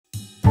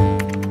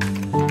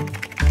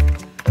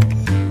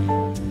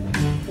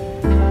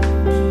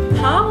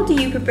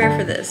prepare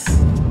for this.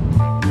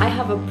 I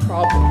have a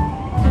problem.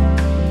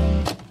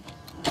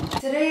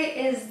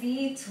 Today is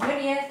the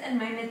 20th and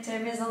my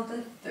midterm is on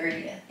the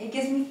 30th. It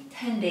gives me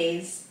 10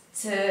 days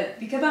to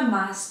become a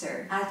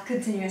master at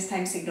continuous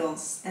time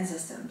signals and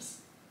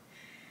systems.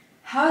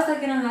 How is that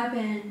gonna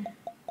happen?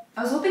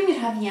 I was hoping you'd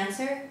have the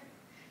answer,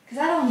 because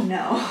I don't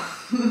know.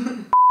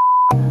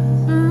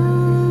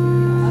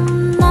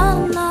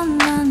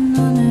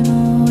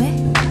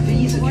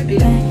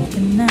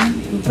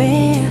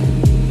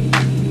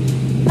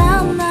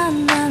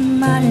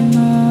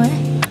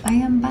 I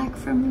am back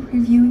from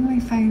reviewing my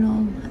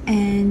final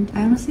and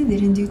I honestly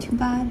didn't do too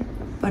bad,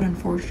 but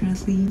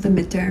unfortunately the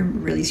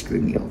midterm really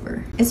screwed me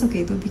over. It's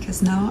okay though,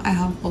 because now I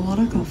have a lot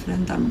of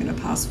confidence that I'm gonna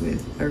pass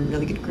with a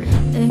really good grade.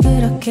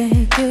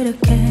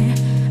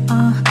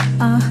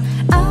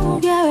 아무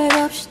계획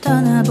없이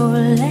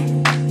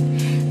떠나볼래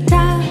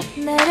다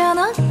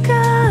내려놓고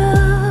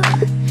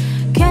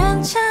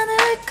괜찮을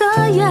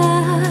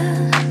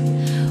거야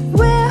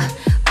We'll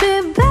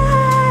be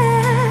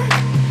back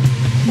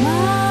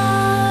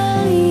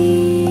멀리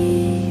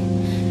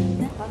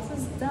내 class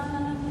is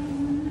done.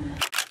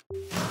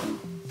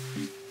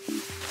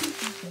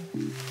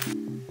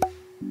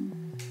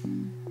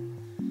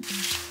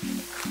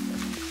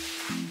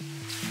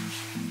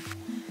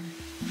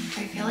 I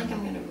feel like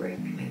I'm gonna break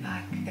my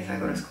back if I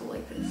go to school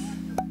like this.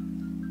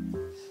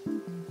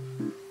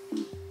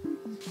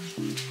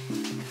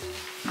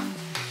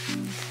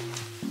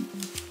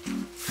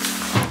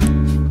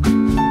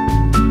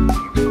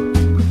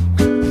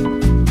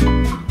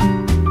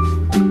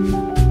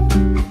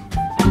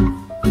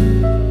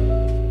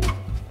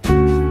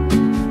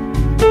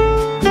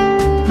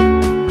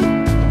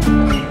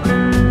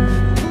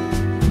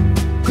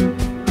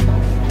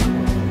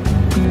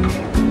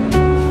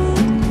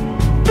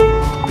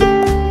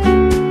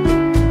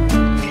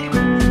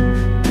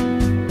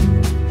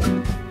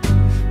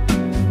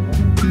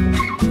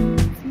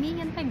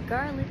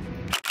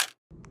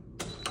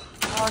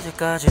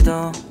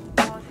 어제까지도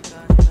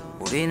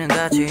우리는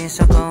같이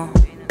있었고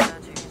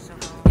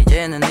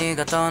이제는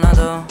네가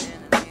떠나도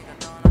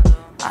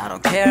I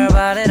don't care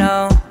about it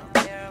all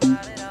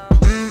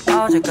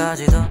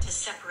어제까지도 To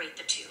separate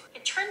the two,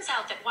 it turns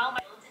out that while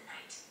my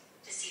tonight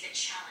to see the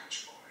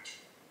challenge board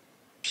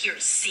here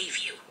to save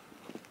you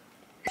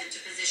into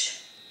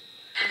position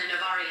and the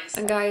Navarians.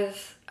 And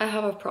guys, I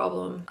have a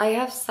problem. I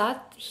have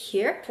sat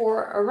here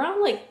for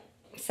around like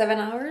 7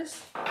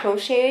 hours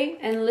crocheting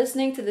and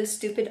listening to this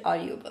stupid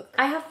audiobook.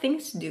 I have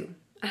things to do.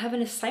 I have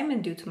an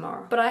assignment due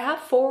tomorrow, but I have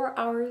 4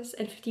 hours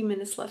and 15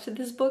 minutes left of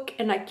this book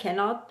and I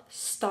cannot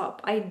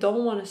stop. I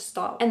don't want to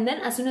stop. And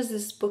then as soon as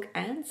this book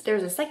ends,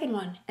 there's a second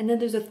one and then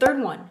there's a third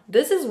one.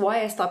 This is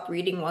why I stopped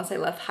reading once I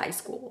left high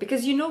school.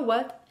 Because you know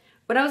what?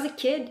 When I was a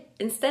kid,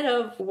 instead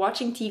of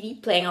watching TV,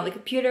 playing on the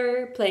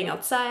computer, playing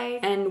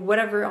outside, and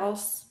whatever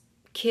else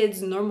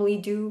kids normally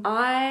do,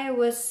 I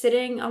was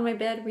sitting on my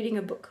bed reading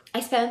a book.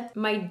 I spent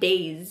my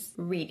days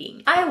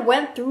reading. I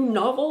went through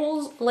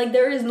novels like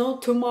there is no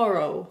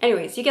tomorrow.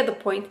 Anyways, you get the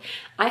point.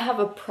 I have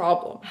a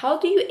problem. How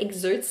do you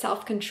exert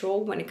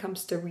self-control when it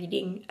comes to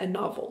reading a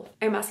novel?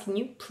 I'm asking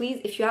you,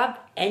 please, if you have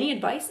any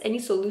advice, any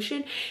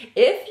solution,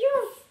 if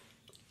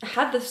you've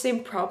had the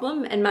same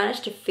problem and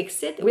managed to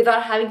fix it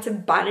without having to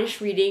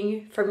banish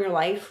reading from your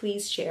life,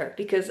 please share,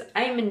 because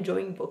I am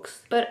enjoying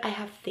books, but I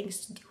have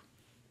things to do.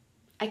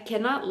 I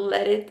cannot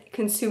let it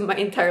consume my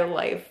entire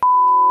life.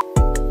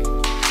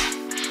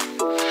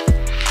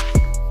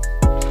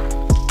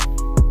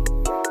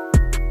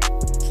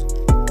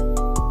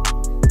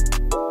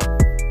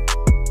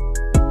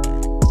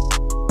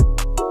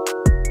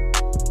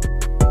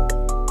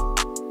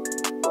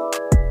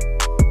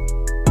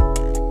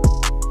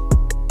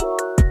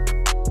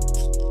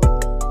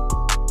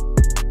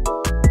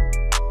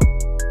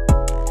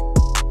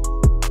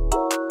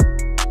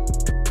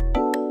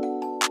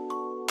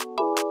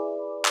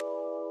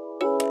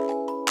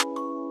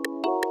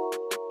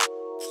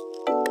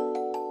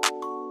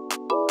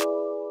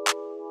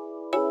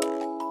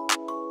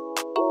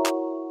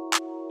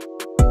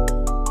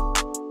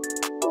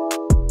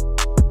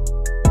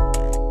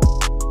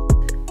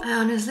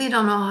 I honestly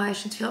don't know how I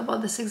should feel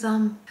about this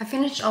exam. I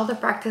finished all the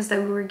practice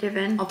that we were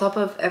given on top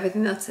of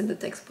everything that's in the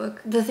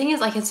textbook. The thing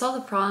is, I can solve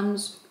the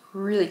problems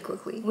really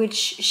quickly, which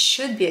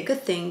should be a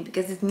good thing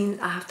because it means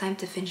I have time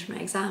to finish my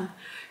exam.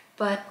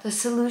 But the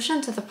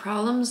solution to the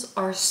problems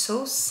are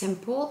so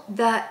simple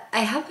that I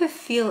have a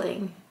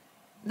feeling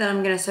that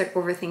I'm gonna start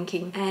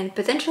overthinking and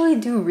potentially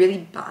do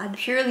really bad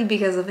purely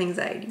because of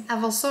anxiety.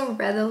 I've also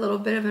read a little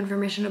bit of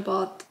information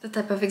about the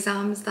type of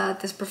exams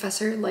that this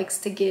professor likes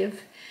to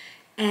give,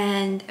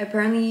 and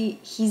apparently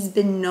he's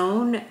been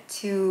known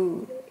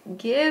to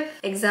give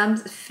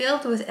exams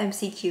filled with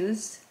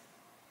MCQs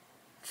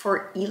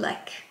for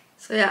ELEC.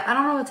 So yeah, I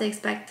don't know what to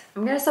expect.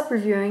 I'm gonna stop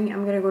reviewing,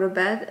 I'm gonna go to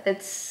bed.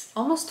 It's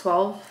almost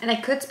 12 and I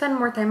could spend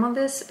more time on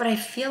this, but I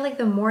feel like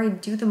the more I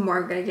do, the more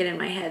I'm gonna get in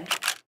my head.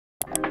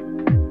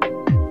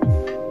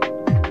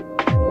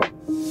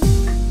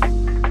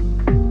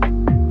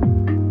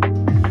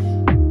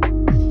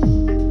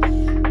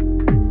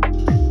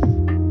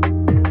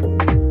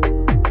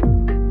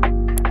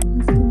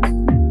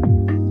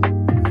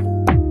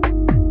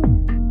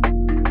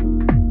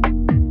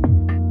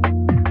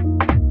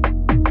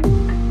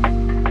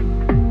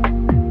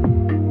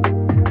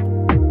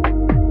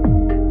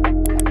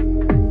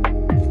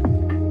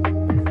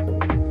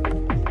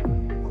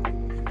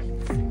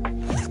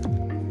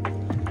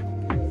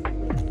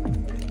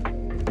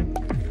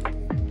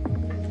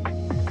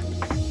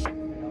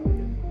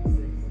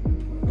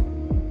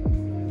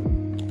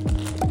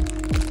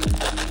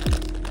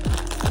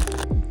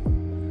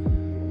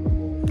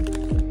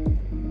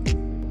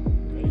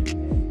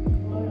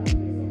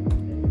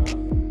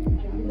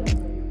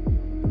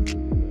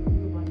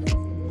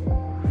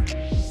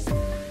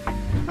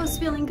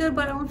 feeling good,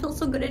 but I don't feel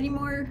so good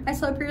anymore. I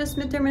saw a previous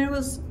midterm and it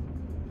was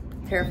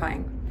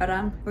terrifying. But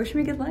wish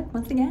me good luck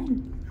once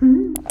again.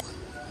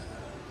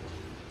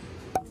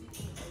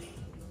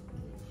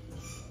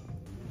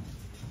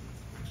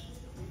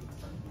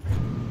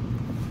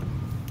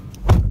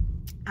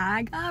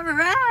 I got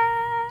wrecked!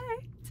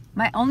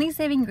 My only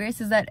saving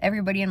grace is that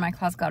everybody in my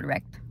class got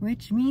wrecked,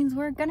 which means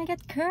we're gonna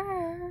get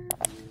curved.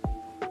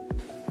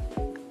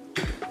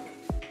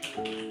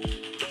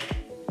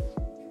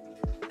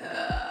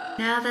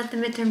 Now that the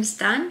midterm's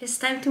done, it's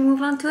time to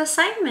move on to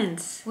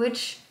assignments,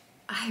 which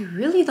I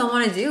really don't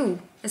want to do,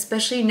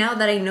 especially now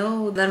that I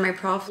know that my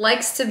prof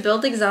likes to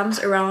build exams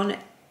around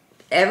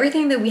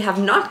everything that we have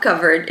not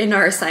covered in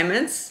our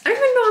assignments. I don't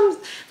even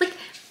know, like,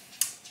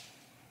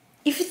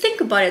 if you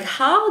think about it,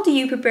 how do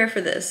you prepare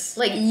for this?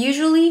 Like,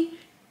 usually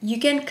you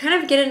can kind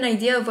of get an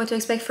idea of what to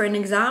expect for an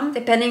exam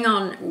depending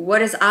on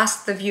what is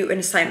asked of you in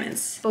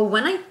assignments. But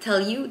when I tell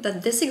you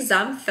that this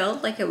exam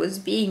felt like I was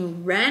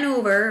being ran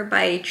over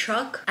by a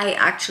truck, I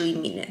actually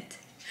mean it.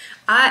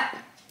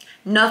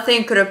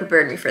 Nothing could have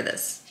prepared me for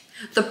this.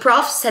 The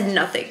prof said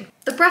nothing.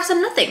 The prof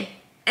said nothing.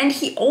 And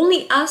he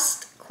only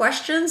asked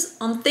questions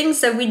on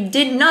things that we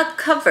did not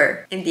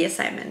cover in the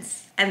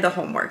assignments and the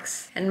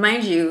homeworks. And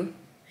mind you,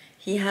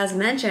 he has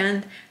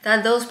mentioned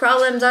that those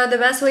problems are the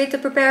best way to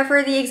prepare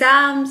for the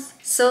exams.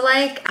 So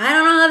like, I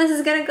don't know how this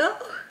is gonna go.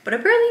 But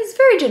apparently he's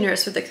very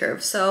generous with the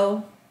curve,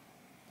 so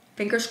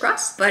fingers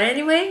crossed. But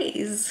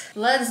anyways,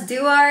 let's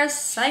do our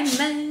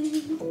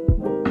assignment.